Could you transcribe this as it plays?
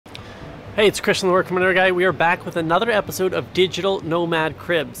Hey, it's Christian the Work From Anywhere Guy. We are back with another episode of Digital Nomad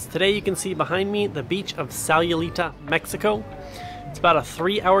Cribs. Today you can see behind me the beach of Sayulita, Mexico. It's about a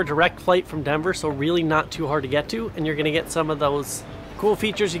 3-hour direct flight from Denver, so really not too hard to get to, and you're going to get some of those cool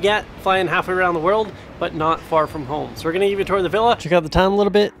features you get flying halfway around the world, but not far from home. So we're going to give you a tour of the villa, check out the town a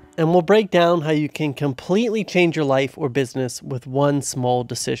little bit, and we'll break down how you can completely change your life or business with one small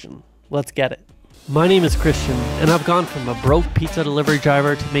decision. Let's get it. My name is Christian, and I've gone from a broke pizza delivery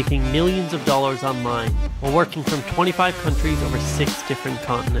driver to making millions of dollars online while working from 25 countries over 6 different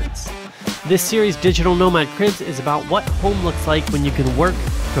continents. This series, Digital Nomad Cribs, is about what home looks like when you can work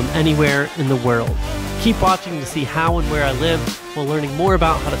from anywhere in the world. Keep watching to see how and where I live while learning more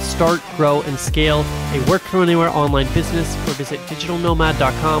about how to start, grow, and scale a work from anywhere online business, or visit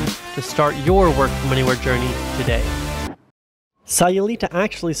digitalnomad.com to start your work from anywhere journey today. Sayulita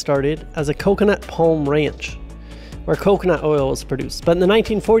actually started as a coconut palm ranch where coconut oil was produced, but in the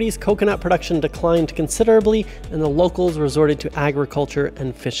 1940s coconut production declined considerably and the locals resorted to agriculture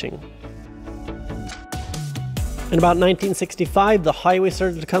and fishing. In about 1965 the highway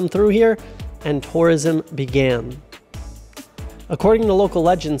started to come through here and tourism began. According to local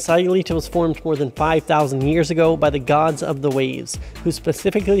legend, Sayulita was formed more than 5,000 years ago by the gods of the waves, who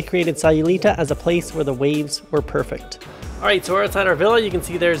specifically created Sayulita as a place where the waves were perfect. Alright, so we're outside our villa. You can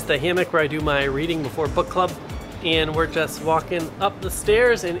see there's the hammock where I do my reading before book club. And we're just walking up the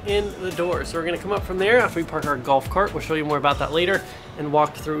stairs and in the door. So we're going to come up from there after we park our golf cart. We'll show you more about that later and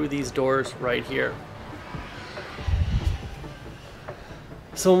walk through these doors right here.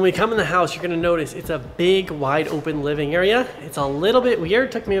 So when we come in the house, you're going to notice it's a big, wide open living area. It's a little bit weird.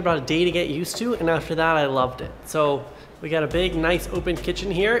 It took me about a day to get used to, and after that I loved it. So we got a big, nice open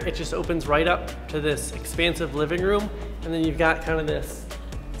kitchen here. It just opens right up to this expansive living room. And then you've got kind of this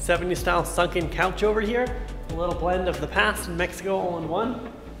 70s style sunken couch over here. A little blend of the past and Mexico all in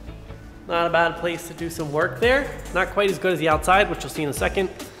one. Not a bad place to do some work there. Not quite as good as the outside, which you'll see in a second.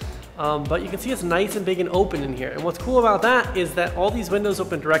 But you can see it's nice and big and open in here. And what's cool about that is that all these windows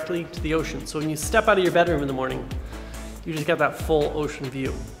open directly to the ocean. So when you step out of your bedroom in the morning, you just got that full ocean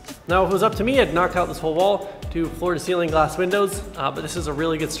view. Now, if it was up to me, I'd knock out this whole wall to floor to ceiling glass windows, but this is a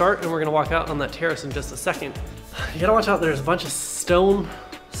really good start, and we're gonna walk out on that terrace in just a second. You gotta watch out, there's a bunch of stone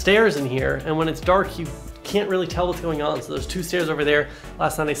stairs in here, and when it's dark, you can't really tell what's going on. So there's 2 stairs over there.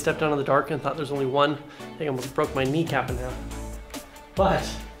 Last night I stepped down in the dark and thought there's only one. I think I almost broke my kneecap in half. But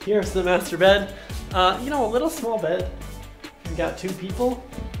here's the master bed. You know, a little small bed. We've got 2 people,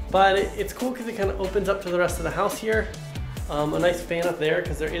 but it's cool because it kind of opens up to the rest of the house here. A nice fan up there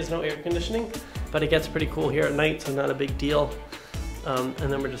because there is no air conditioning, but it gets pretty cool here at night, so not a big deal. And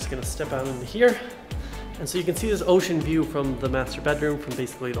then we're just gonna step out into here. And so you can see this ocean view from the master bedroom from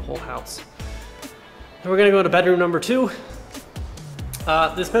basically the whole house. Then we're gonna go to bedroom number 2.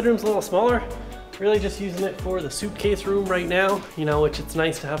 This bedroom's a little smaller. Really just using it for the suitcase room right now, you know, which it's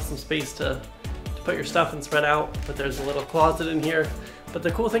nice to have some space to put your stuff and spread out, but there's a little closet in here. But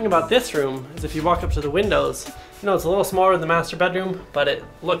the cool thing about this room is if you walk up to the windows, you know, it's a little smaller than the master bedroom, but it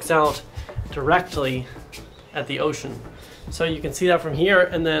looks out directly at the ocean. So you can see that from here,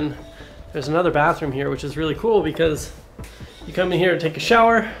 and then there's another bathroom here, which is really cool because you come in here to take a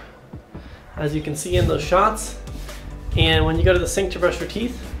shower, as you can see in those shots, and when you go to the sink to brush your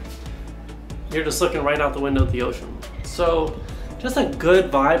teeth, you're just looking right out the window at the ocean. So just a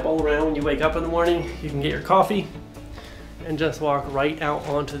good vibe all around. When you wake up in the morning, you can get your coffee and just walk right out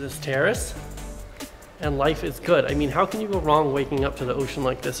onto this terrace, and life is good. I mean, how can you go wrong waking up to the ocean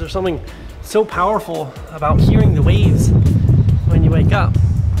like this? There's something so powerful about hearing the waves when you wake up.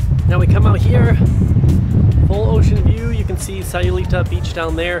 Now we come out here, full ocean view. You can see Sayulita Beach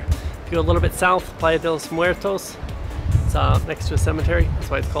down there. If you go a little bit south, Playa de los Muertos. It's next to a cemetery. That's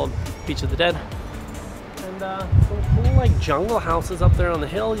why it's called Beach of the Dead. And some cool like jungle houses up there on the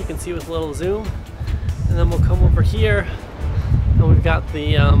hill. You can see with a little zoom. And then we'll come over here, and we've got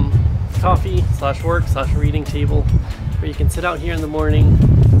the coffee / work / reading table where you can sit out here in the morning,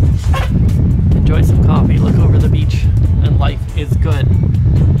 enjoy some coffee, look over the beach, and life is good.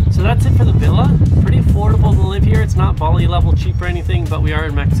 So that's it for the villa. Pretty affordable to live here. It's not Bali level cheap or anything, but we are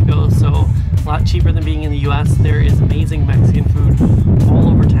in Mexico, so a lot cheaper than being in the US. There is amazing Mexican food all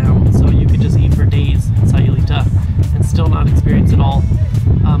over town, so you could just eat for days in Sayulita and still not experience it all.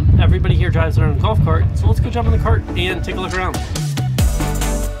 Everybody here drives around in a golf cart, so let's go jump in the cart and take a look around.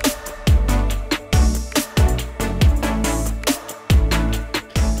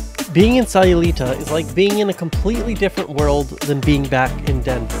 Being in Sayulita is like being in a completely different world than being back in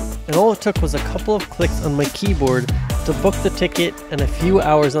Denver. And all it took was a couple of clicks on my keyboard to book the ticket and a few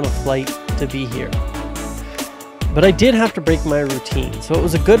hours on a flight to be here. But I did have to break my routine, so it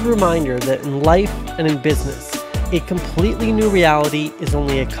was a good reminder that in life and in business, a completely new reality is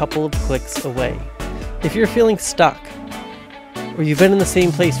only a couple of clicks away. If you're feeling stuck, or you've been in the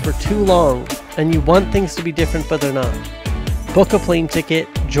same place for too long and you want things to be different but they're not, book a plane ticket,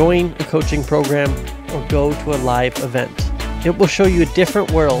 join a coaching program, or go to a live event. It will show you a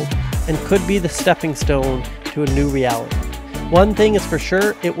different world and could be the stepping stone to a new reality. One thing is for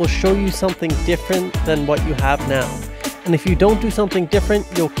sure, it will show you something different than what you have now. And if you don't do something different,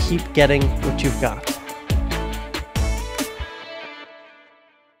 you'll keep getting what you've got.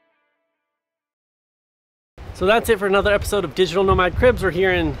 So that's it for another episode of Digital Nomad Cribs. We're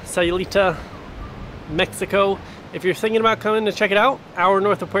here in Sayulita, Mexico. If you're thinking about coming to check it out, hour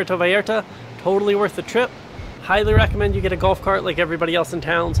north of Puerto Vallarta, totally worth the trip. Highly recommend you get a golf cart like everybody else in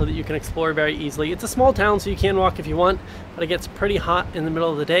town so that you can explore very easily. It's a small town, so you can walk if you want, but it gets pretty hot in the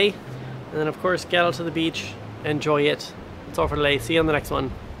middle of the day. And then of course, get out to the beach, enjoy it. That's all for today. See you on the next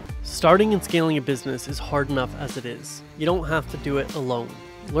one. Starting and scaling a business is hard enough as it is. You don't have to do it alone.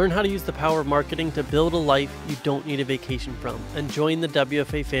 Learn how to use the power of marketing to build a life you don't need a vacation from, and join the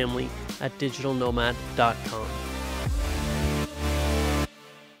WFA family at digitalnomad.com.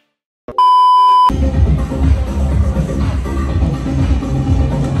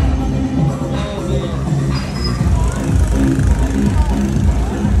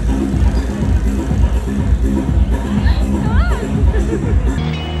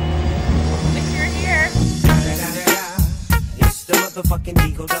 Fucking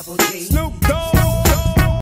Eagle Double